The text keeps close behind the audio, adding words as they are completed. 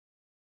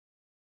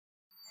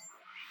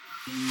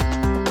Hello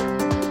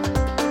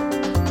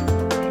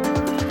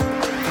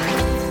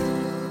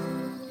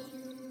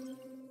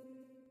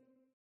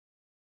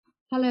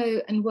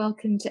and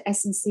welcome to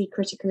S&C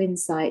Critical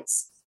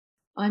Insights.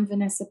 I'm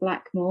Vanessa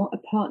Blackmore, a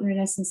partner in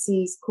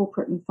S&C's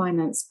Corporate and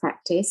Finance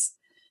practice,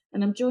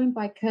 and I'm joined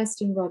by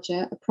Kirsten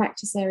Roger, a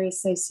practice area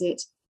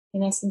associate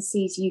in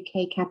S&C's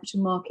UK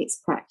Capital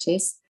Markets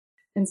practice,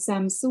 and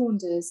Sam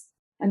Saunders,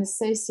 an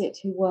associate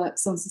who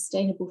works on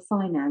sustainable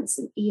finance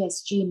and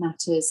ESG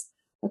matters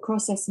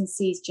across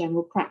S&C's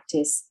general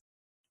practice.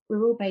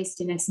 We're all based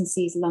in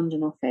S&C's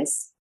London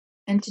office.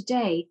 And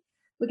today,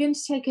 we're going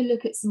to take a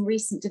look at some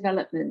recent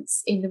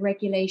developments in the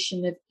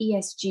regulation of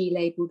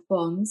ESG-labelled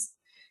bonds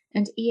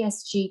and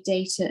ESG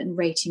data and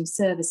rating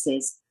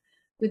services,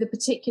 with a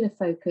particular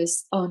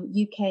focus on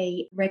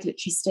UK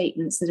regulatory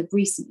statements that have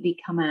recently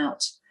come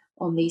out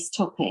on these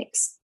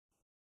topics.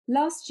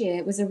 Last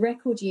year was a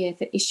record year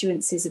for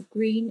issuances of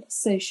green,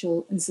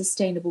 social and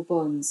sustainable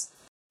bonds,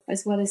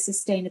 as well as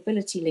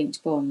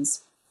sustainability-linked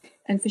bonds.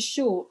 And for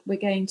short, we're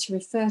going to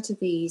refer to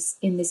these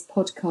in this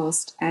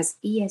podcast as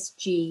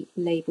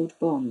ESG-labelled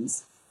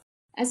bonds.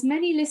 As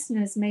many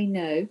listeners may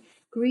know,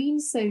 green,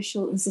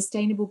 social and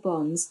sustainable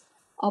bonds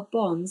are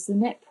bonds the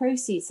net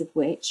proceeds of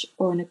which,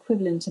 or an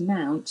equivalent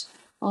amount,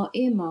 are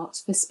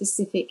earmarked for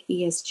specific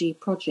ESG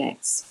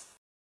projects.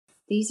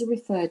 These are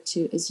referred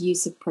to as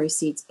use of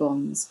proceeds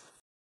bonds.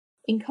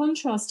 In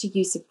contrast to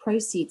use of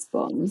proceeds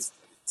bonds,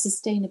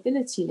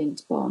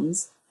 sustainability-linked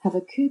bonds have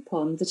a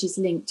coupon that is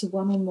linked to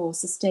one or more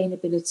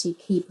sustainability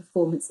key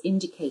performance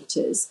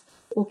indicators,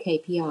 or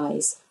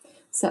KPIs,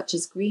 such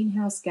as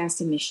greenhouse gas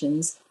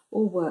emissions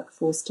or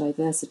workforce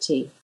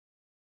diversity.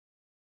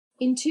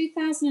 In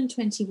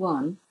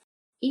 2021,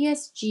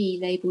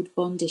 ESG-labelled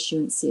bond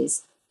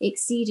issuances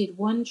exceeded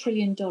 $1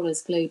 trillion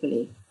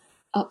globally,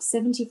 up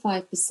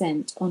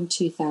 75% on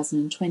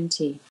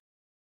 2020.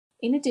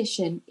 In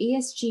addition,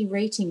 ESG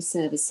rating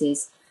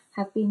services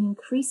have been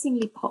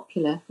increasingly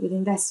popular with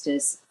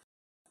investors.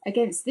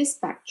 Against this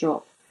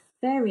backdrop,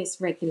 various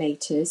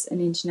regulators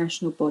and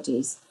international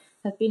bodies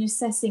have been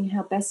assessing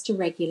how best to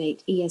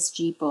regulate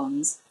ESG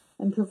bonds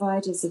and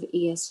providers of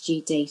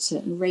ESG data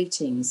and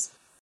ratings.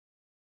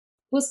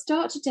 We'll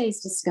start today's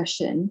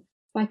discussion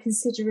by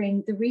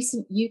considering the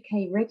recent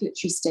UK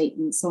regulatory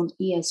statements on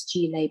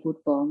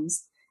ESG-labelled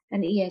bonds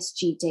and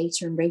ESG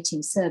data and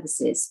rating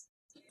services.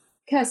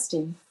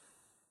 Kirsten,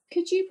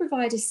 could you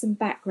provide us some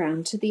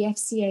background to the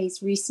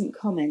FCA's recent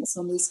comments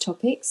on these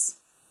topics?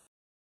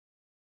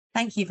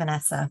 Thank you,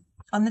 Vanessa.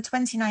 On the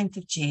 29th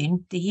of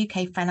June, the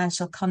UK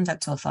Financial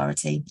Conduct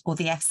Authority, or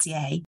the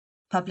FCA,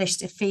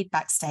 published a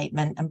feedback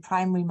statement and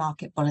Primary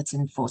Market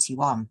Bulletin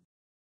 41.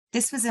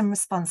 This was in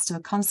response to a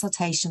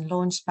consultation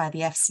launched by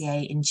the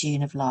FCA in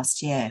June of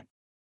last year.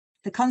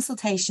 The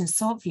consultation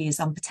sought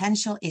views on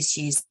potential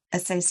issues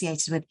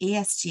associated with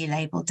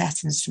ESG-labelled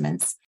debt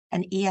instruments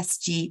and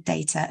ESG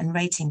data and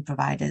rating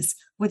providers,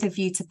 with a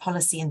view to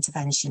policy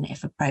intervention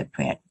if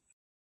appropriate.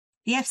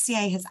 The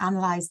FCA has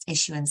analysed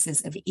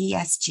issuances of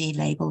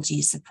ESG-labelled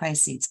use of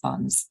proceeds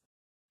bonds.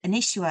 An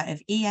issuer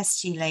of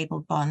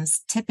ESG-labelled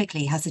bonds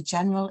typically has a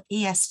general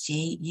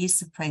ESG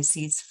use of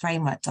proceeds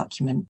framework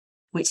document,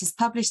 which is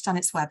published on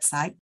its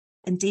website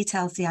and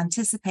details the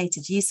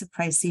anticipated use of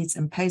proceeds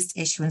and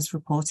post-issuance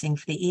reporting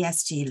for the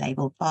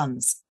ESG-labelled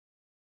bonds.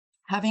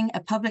 Having a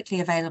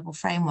publicly available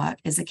framework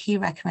is a key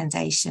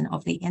recommendation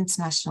of the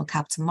International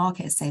Capital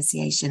Market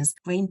Association's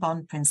Green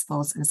Bond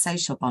Principles and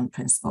Social Bond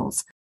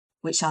Principles,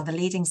 which are the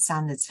leading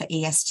standards for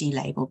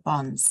ESG-labelled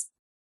bonds.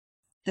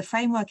 The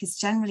framework is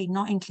generally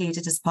not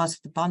included as part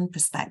of the bond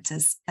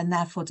prospectus and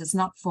therefore does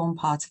not form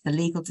part of the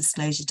legal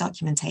disclosure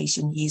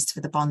documentation used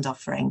for the bond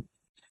offering.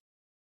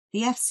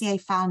 The FCA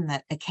found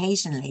that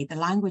occasionally the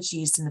language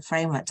used in the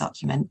framework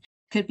document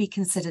could be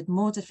considered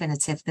more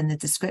definitive than the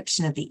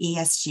description of the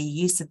ESG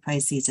use of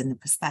proceeds in the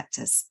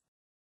prospectus.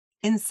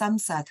 In some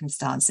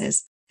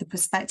circumstances, the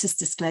prospectus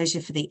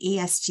disclosure for the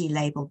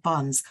ESG-labelled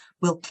bonds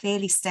will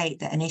clearly state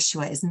that an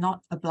issuer is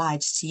not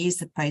obliged to use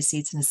the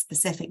proceeds in a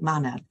specific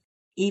manner,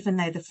 even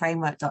though the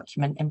framework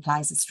document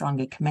implies a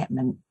stronger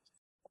commitment.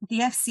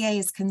 The FCA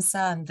is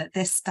concerned that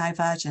this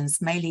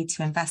divergence may lead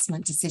to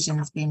investment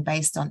decisions being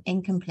based on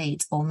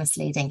incomplete or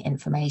misleading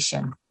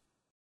information.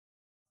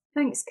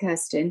 Thanks,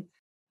 Kirsten.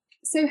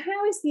 So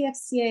how is the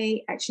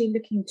FCA actually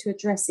looking to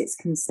address its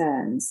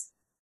concerns?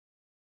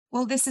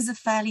 Well, this is a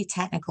fairly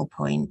technical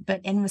point, but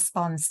in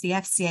response, the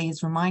FCA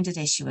has reminded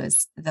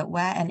issuers that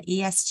where an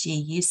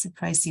ESG use of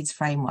proceeds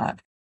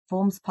framework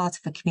forms part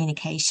of a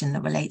communication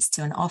that relates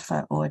to an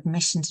offer or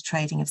admission to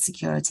trading of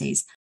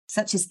securities,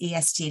 such as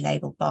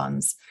ESG-labelled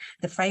bonds,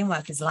 the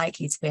framework is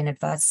likely to be an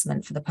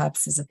advertisement for the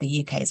purposes of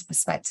the UK's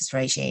prospectus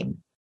regime.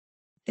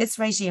 This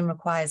regime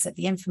requires that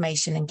the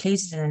information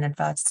included in an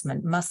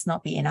advertisement must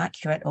not be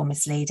inaccurate or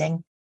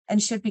misleading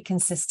and should be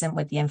consistent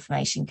with the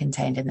information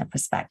contained in the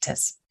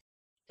prospectus.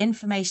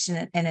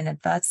 Information in an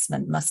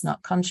advertisement must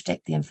not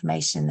contradict the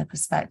information in the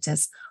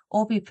prospectus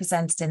or be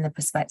presented in the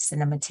prospectus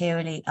in a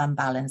materially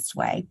unbalanced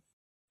way.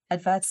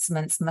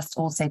 Advertisements must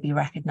also be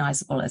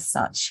recognisable as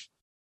such.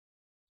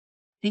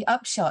 The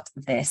upshot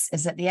of this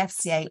is that the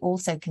FCA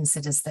also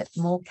considers that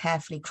more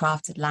carefully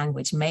crafted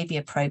language may be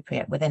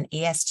appropriate within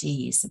ESG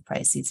use of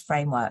proceeds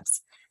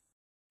frameworks.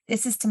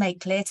 This is to make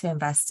clear to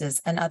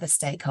investors and other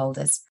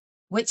stakeholders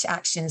which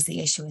actions the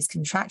issuer is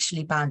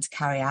contractually bound to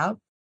carry out,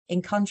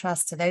 in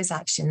contrast to those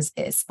actions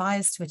it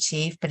aspires to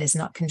achieve but is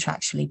not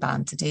contractually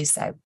bound to do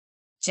so.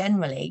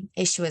 Generally,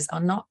 issuers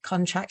are not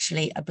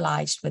contractually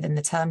obliged within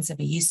the terms of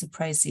a use of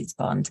proceeds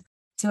bond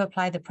to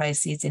apply the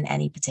proceeds in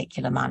any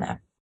particular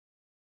manner.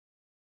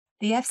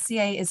 The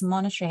FCA is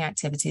monitoring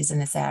activities in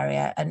this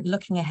area and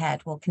looking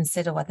ahead will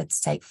consider whether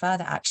to take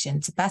further action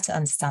to better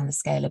understand the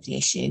scale of the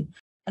issue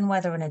and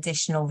whether an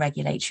additional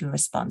regulatory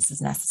response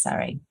is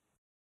necessary.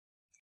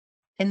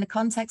 In the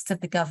context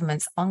of the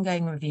government's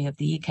ongoing review of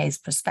the UK's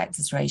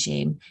prospectus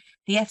regime,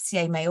 the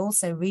FCA may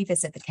also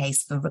revisit the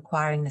case for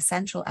requiring the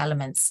central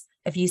elements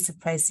of use of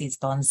proceeds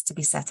bonds to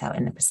be set out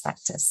in the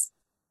prospectus.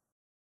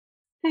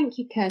 Thank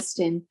you,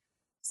 Kirsten.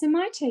 So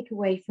my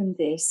takeaway from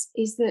this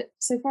is that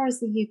so far as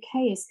the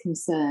UK is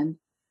concerned,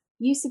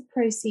 use of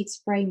proceeds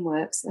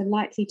frameworks are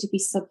likely to be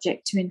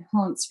subject to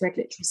enhanced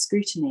regulatory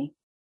scrutiny,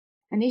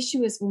 and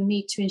issuers will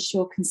need to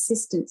ensure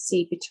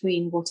consistency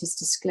between what is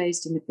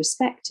disclosed in the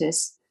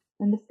prospectus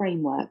and the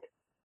framework.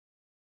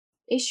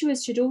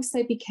 Issuers should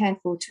also be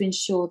careful to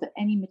ensure that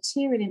any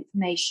material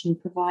information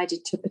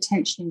provided to a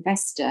potential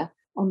investor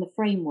on the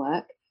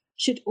framework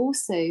should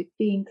also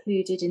be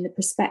included in the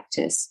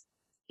prospectus,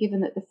 given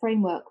that the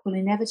framework will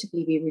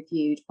inevitably be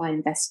reviewed by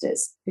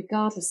investors,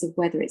 regardless of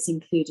whether it's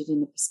included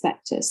in the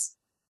prospectus.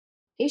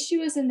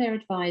 Issuers and their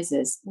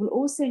advisors will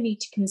also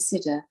need to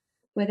consider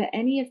whether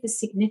any of the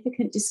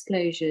significant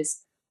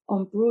disclosures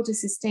on broader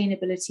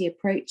sustainability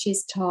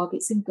approaches,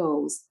 targets, and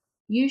goals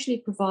usually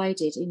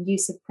provided in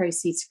use of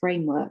proceeds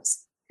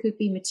frameworks could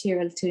be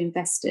material to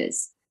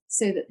investors,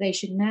 so that they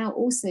should now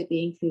also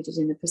be included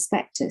in the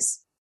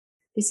prospectus.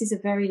 This is a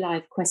very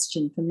live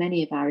question for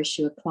many of our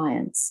issuer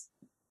clients.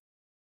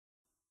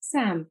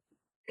 Sam,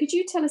 could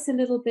you tell us a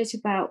little bit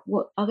about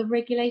what other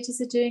regulators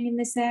are doing in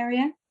this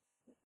area?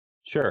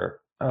 Sure.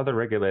 Other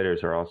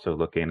regulators are also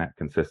looking at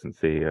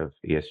consistency of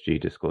ESG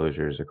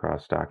disclosures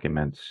across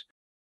documents.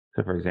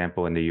 So, for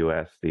example, in the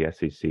US, the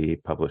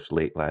SEC published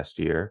late last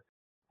year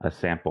a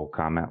sample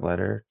comment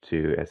letter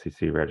to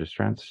SEC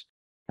registrants,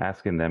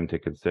 asking them to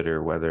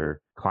consider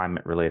whether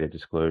climate-related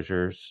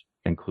disclosures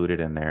included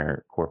in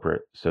their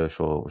corporate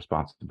social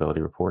responsibility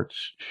reports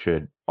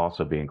should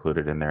also be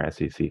included in their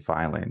SEC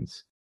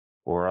filings,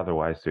 or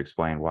otherwise to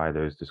explain why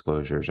those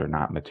disclosures are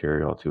not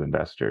material to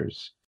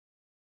investors.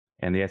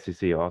 And the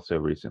SEC also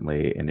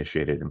recently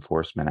initiated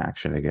enforcement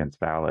action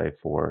against Vale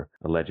for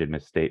alleged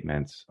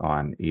misstatements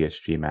on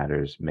ESG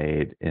matters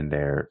made in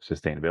their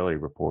sustainability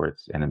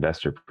reports and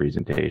investor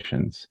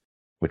presentations,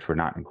 which were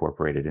not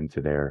incorporated into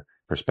their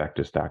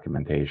prospectus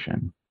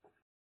documentation.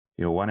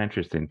 One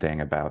interesting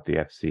thing about the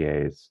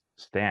FCA's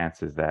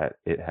stance is that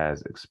it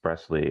has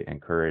expressly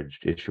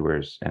encouraged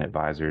issuers and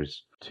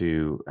advisors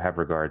to have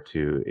regard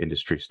to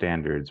industry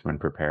standards when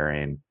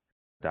preparing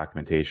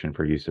documentation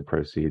for use of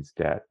proceeds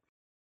debt.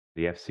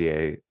 The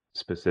FCA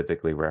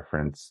specifically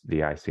referenced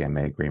the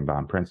ICMA Green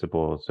Bond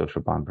Principles,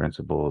 Social Bond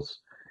Principles,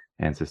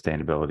 and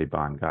Sustainability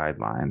Bond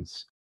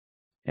Guidelines.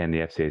 And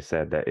the FCA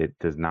said that it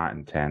does not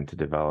intend to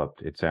develop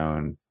its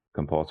own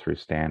compulsory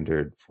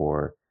standard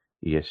for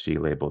ESG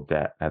labeled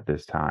debt at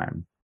this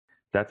time.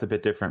 That's a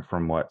bit different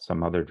from what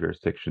some other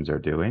jurisdictions are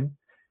doing.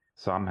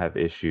 Some have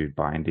issued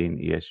binding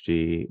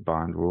ESG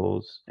bond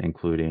rules,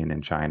 including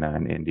in China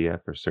and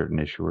India for certain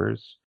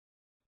issuers.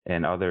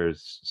 And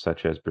others,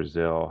 such as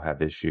Brazil,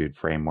 have issued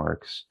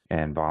frameworks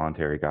and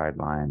voluntary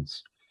guidelines.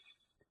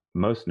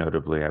 Most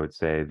notably, I would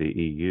say the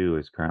EU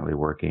is currently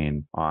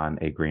working on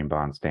a green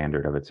bond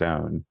standard of its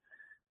own.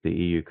 The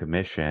EU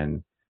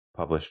Commission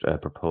published a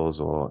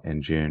proposal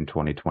in June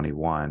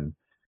 2021,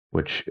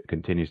 which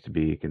continues to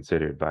be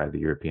considered by the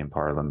European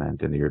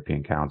Parliament and the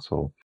European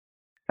Council.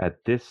 At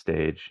this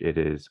stage, it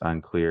is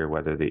unclear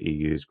whether the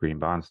EU's green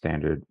bond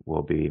standard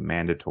will be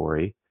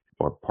mandatory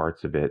or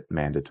parts of it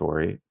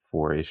mandatory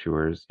for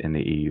issuers in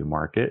the EU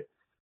market,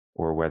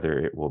 or whether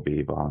it will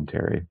be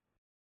voluntary.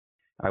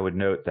 I would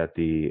note that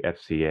the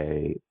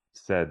FCA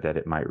said that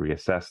it might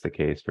reassess the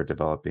case for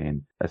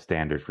developing a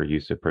standard for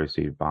use of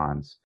proceeds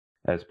bonds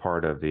as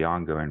part of the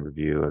ongoing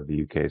review of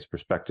the UK's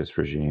prospectus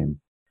regime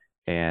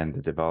and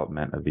the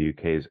development of the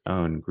UK's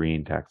own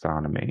green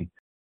taxonomy.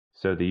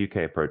 So the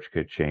UK approach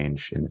could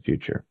change in the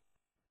future.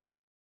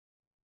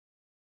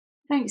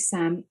 Thanks,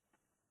 Sam.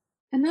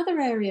 Another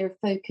area of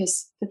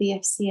focus for the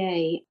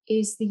FCA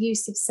is the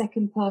use of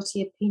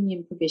second-party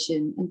opinion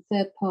provision and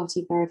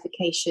third-party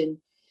verification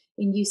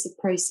in use of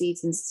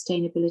proceeds and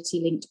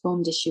sustainability-linked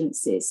bond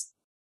issuances.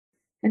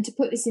 And to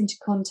put this into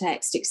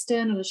context,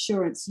 external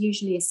assurance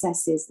usually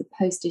assesses the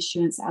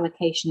post-issuance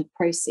allocation of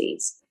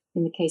proceeds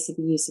in the case of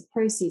a use of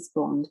proceeds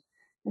bond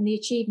and the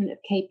achievement of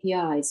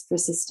KPIs for a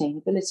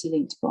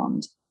sustainability-linked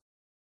bond.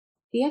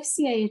 The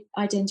FCA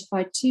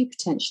identified two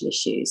potential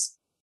issues.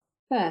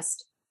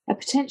 First, a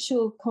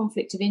potential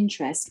conflict of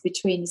interest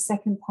between the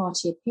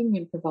second-party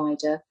opinion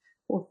provider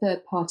or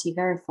third-party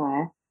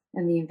verifier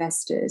and the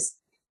investors,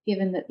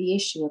 given that the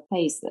issuer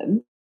pays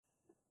them.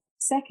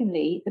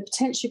 Secondly, the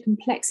potential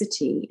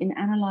complexity in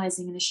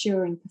analysing and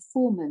assuring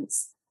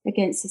performance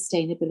against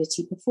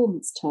sustainability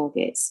performance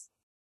targets.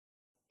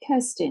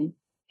 Kirsten,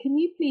 can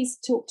you please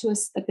talk to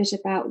us a bit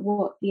about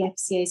what the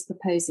FCA is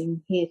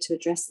proposing here to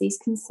address these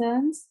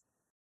concerns?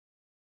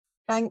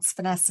 Thanks,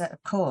 Vanessa,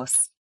 of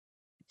course.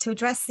 To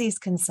address these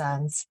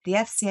concerns, the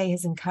FCA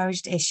has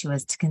encouraged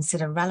issuers to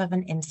consider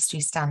relevant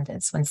industry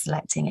standards when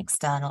selecting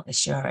external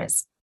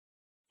assurers.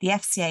 The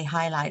FCA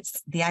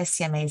highlights the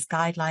ICMA's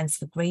guidelines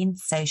for green,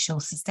 social,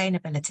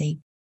 sustainability,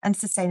 and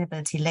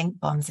sustainability-linked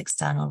bonds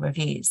external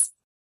reviews.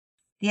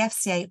 The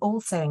FCA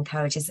also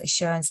encourages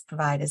assurance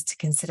providers to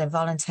consider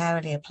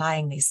voluntarily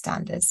applying these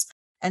standards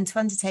and to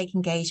undertake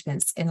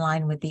engagements in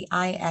line with the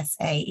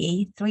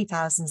ISAE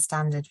 3000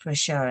 standard for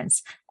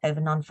assurance over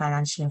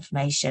non-financial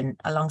information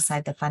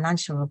alongside the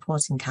Financial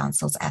Reporting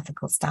Council's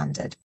ethical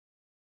standard.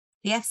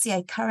 The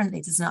FCA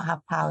currently does not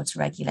have power to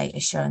regulate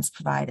assurance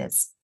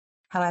providers.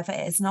 However,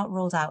 it is not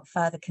ruled out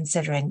further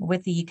considering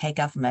with the UK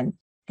government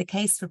the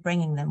case for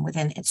bringing them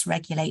within its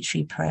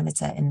regulatory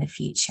perimeter in the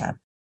future.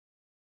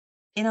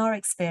 In our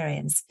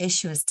experience,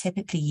 issuers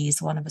typically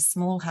use one of a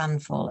small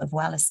handful of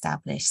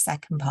well-established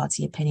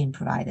second-party opinion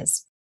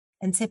providers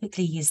and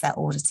typically use their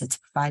auditor to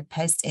provide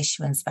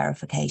post-issuance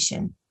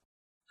verification.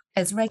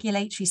 As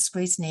regulatory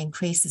scrutiny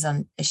increases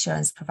on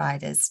assurance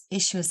providers,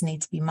 issuers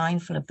need to be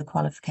mindful of the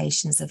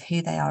qualifications of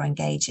who they are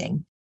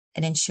engaging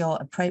and ensure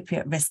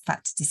appropriate risk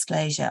factor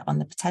disclosure on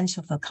the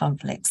potential for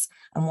conflicts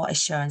and what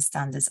assurance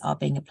standards are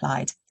being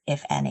applied,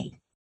 if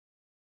any.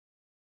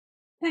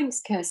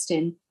 Thanks,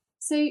 Kirsten.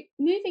 So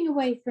moving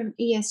away from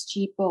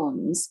ESG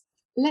bonds,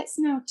 let's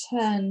now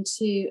turn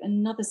to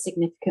another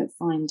significant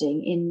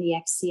finding in the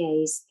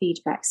FCA's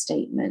feedback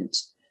statement.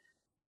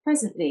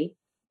 Presently,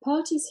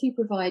 parties who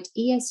provide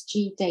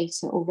ESG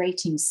data or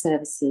rating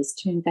services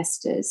to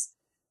investors,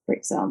 for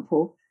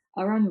example,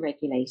 are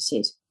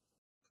unregulated.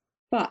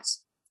 But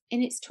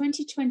in its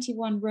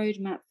 2021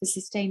 Roadmap for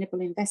Sustainable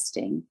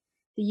Investing,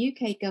 the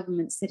UK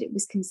government said it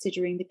was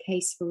considering the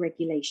case for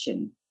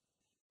regulation.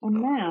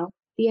 And now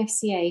the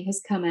FCA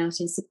has come out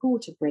in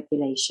support of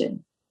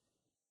regulation.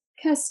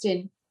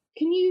 Kirsten,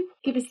 can you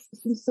give us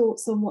some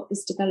thoughts on what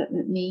this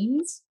development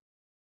means?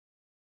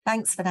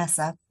 Thanks,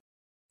 Vanessa.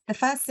 The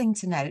first thing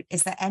to note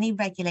is that any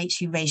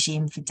regulatory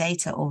regime for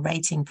data or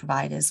rating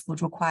providers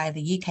would require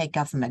the UK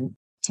government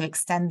to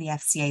extend the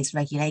FCA's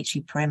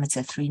regulatory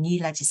perimeter through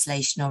new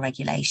legislation or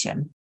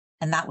regulation,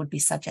 and that would be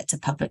subject to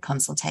public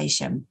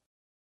consultation.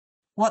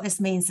 What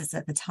this means is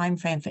that the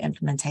timeframe for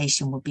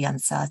implementation will be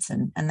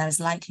uncertain, and there is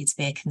likely to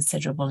be a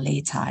considerable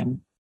lead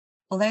time.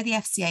 Although the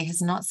FCA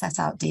has not set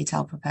out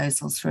detailed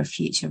proposals for a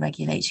future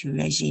regulatory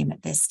regime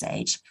at this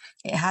stage,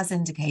 it has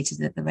indicated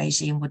that the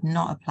regime would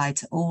not apply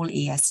to all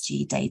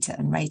ESG data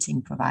and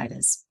rating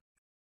providers.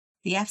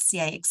 The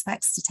FCA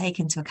expects to take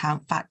into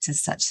account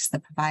factors such as the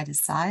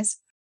provider's size,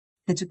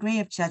 the degree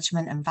of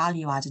judgment and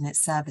value add in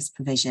its service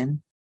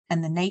provision,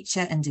 and the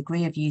nature and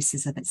degree of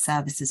uses of its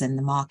services in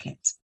the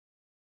market.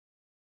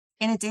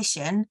 In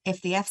addition, if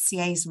the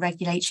FCA's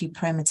regulatory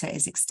perimeter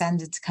is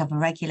extended to cover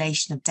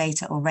regulation of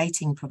data or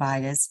rating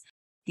providers,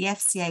 the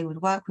FCA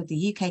would work with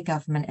the UK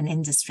government and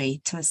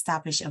industry to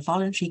establish a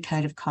voluntary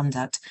code of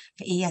conduct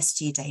for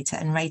ESG data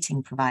and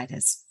rating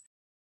providers.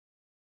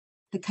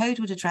 The code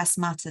would address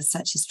matters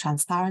such as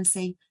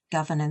transparency,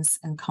 governance,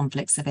 and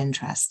conflicts of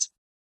interest.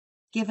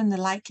 Given the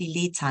likely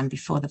lead time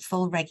before the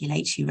full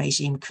regulatory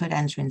regime could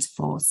enter into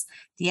force,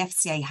 the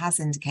FCA has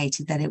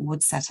indicated that it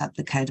would set up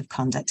the code of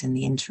conduct in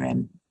the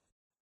interim.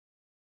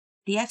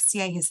 The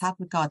FCA has had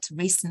regard to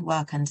recent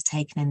work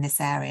undertaken in this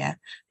area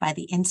by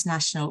the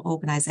International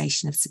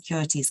Organization of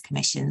Securities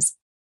Commissions,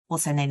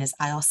 also known as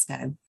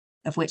IOSCO,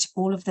 of which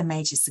all of the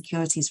major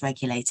securities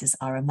regulators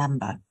are a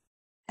member,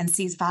 and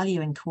sees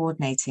value in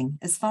coordinating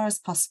as far as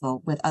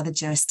possible with other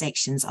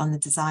jurisdictions on the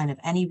design of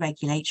any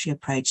regulatory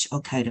approach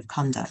or code of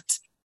conduct.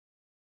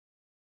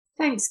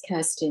 Thanks,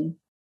 Kirsten.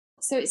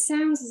 So it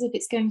sounds as if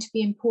it's going to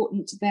be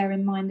important to bear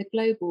in mind the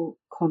global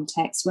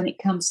context when it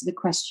comes to the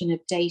question of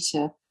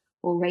data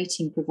or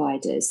rating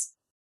providers.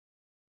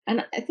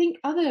 And I think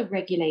other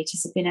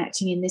regulators have been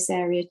acting in this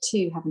area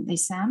too, haven't they,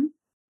 Sam?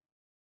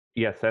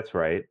 Yes, that's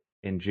right.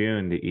 In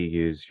June, the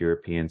EU's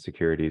European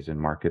Securities and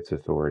Markets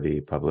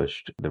Authority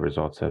published the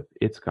results of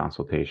its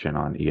consultation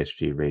on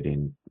ESG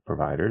rating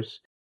providers.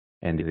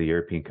 And the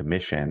European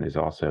Commission is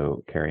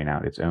also carrying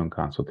out its own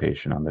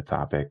consultation on the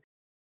topic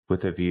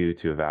with a view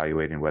to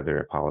evaluating whether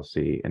a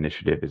policy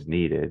initiative is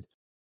needed,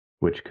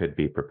 which could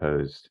be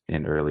proposed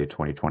in early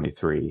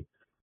 2023.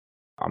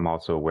 I'm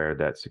also aware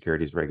that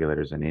securities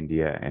regulators in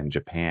India and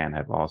Japan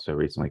have also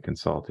recently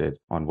consulted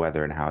on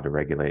whether and how to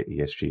regulate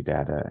ESG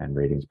data and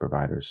ratings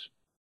providers.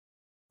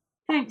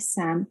 Thanks,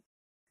 Sam.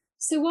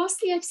 So whilst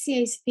the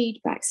FCA's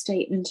feedback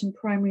statement and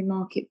Primary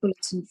Market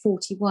Bulletin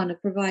 41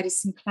 have provided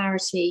some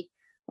clarity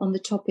on the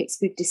topics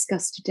we've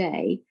discussed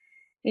today,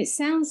 it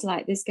sounds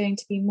like there's going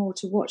to be more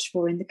to watch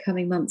for in the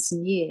coming months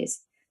and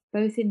years,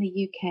 both in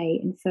the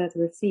UK and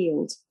further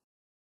afield.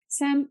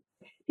 Sam,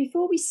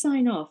 before we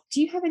sign off, do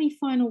you have any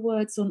final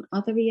words on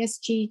other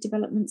ESG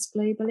developments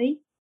globally?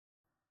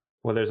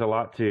 Well, there's a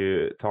lot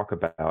to talk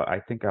about. I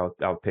think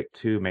I'll pick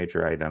two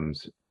major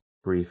items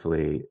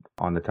briefly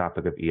on the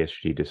topic of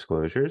ESG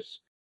disclosures,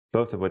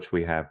 both of which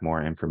we have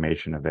more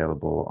information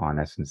available on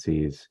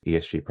S&C's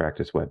ESG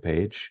practice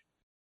webpage.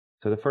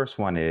 So the first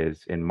one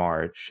is in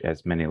March,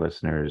 as many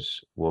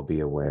listeners will be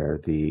aware,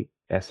 the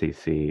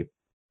SEC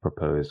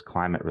proposed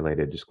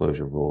climate-related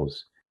disclosure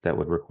rules that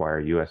would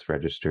require U.S.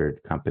 registered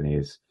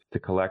companies to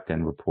collect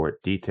and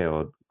report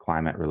detailed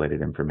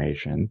climate-related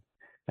information,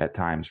 at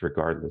times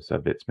regardless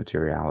of its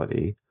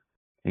materiality,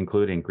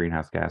 including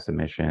greenhouse gas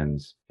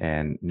emissions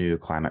and new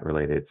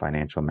climate-related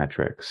financial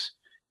metrics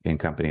in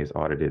companies'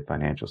 audited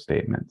financial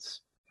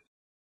statements.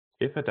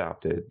 If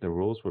adopted, the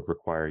rules would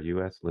require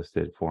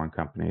U.S.-listed foreign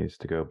companies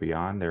to go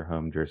beyond their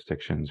home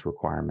jurisdiction's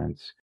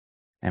requirements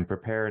and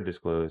prepare and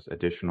disclose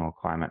additional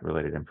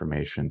climate-related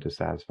information to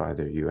satisfy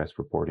their U.S.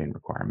 reporting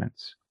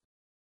requirements.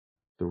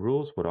 The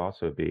rules would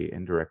also be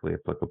indirectly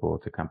applicable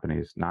to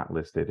companies not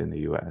listed in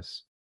the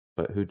U.S.,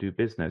 but who do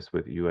business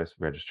with U.S.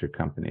 registered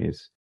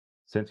companies,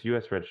 since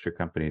U.S. registered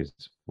companies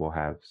will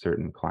have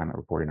certain climate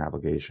reporting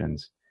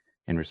obligations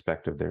in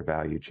respect of their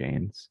value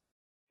chains,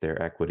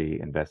 their equity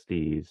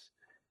investees,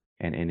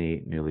 and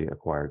any newly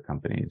acquired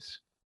companies.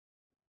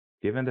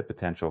 Given the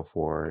potential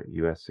for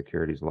U.S.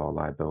 securities law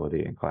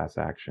liability and class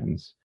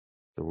actions,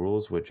 the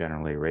rules would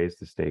generally raise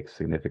the stakes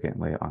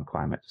significantly on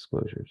climate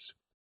disclosures.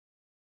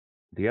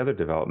 The other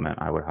development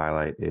I would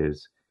highlight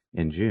is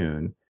in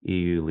June,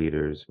 EU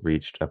leaders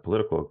reached a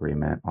political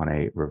agreement on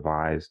a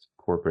revised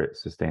Corporate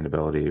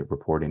Sustainability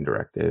Reporting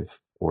Directive,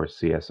 or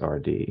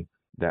CSRD,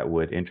 that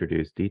would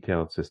introduce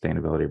detailed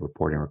sustainability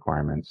reporting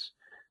requirements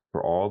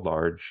for all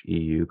large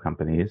EU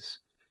companies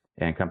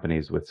and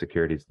companies with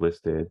securities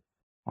listed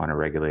on a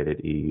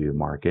regulated EU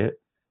market,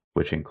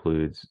 which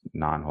includes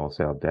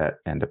non-wholesale debt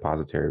and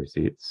depository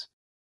receipts.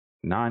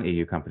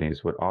 Non-EU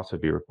companies would also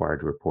be required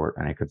to report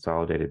on a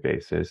consolidated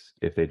basis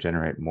if they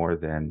generate more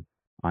than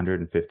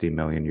 150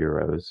 million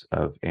euros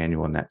of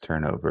annual net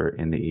turnover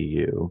in the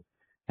EU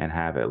and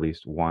have at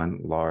least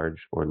one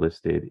large or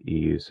listed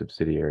EU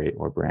subsidiary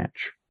or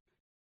branch.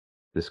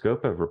 The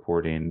scope of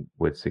reporting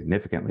would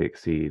significantly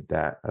exceed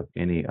that of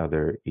any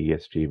other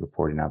ESG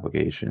reporting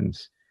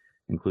obligations,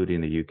 including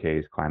the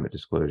UK's climate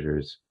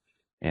disclosures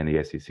and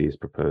the SEC's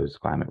proposed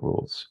climate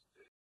rules.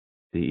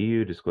 The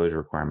EU disclosure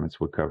requirements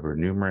would cover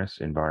numerous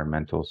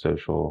environmental,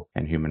 social,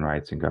 and human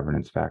rights and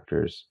governance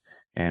factors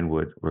and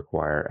would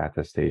require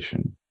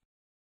attestation.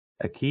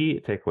 A key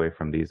takeaway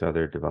from these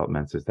other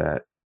developments is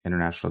that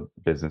international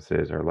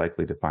businesses are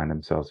likely to find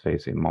themselves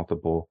facing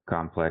multiple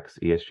complex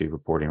ESG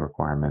reporting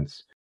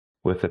requirements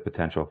with the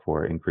potential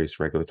for increased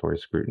regulatory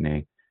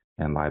scrutiny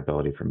and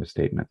liability for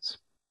misstatements.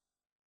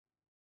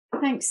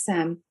 Thanks,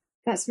 Sam.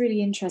 That's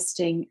really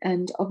interesting.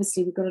 And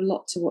obviously, we've got a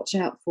lot to watch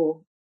out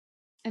for.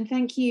 And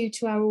thank you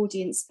to our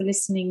audience for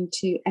listening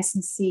to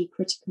S&C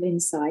Critical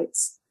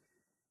Insights.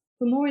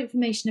 For more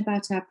information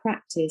about our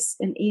practice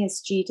and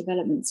ESG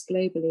developments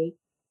globally,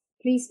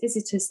 please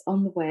visit us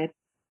on the web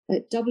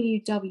at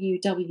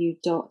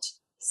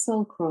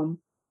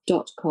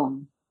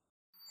www.solcrom.com.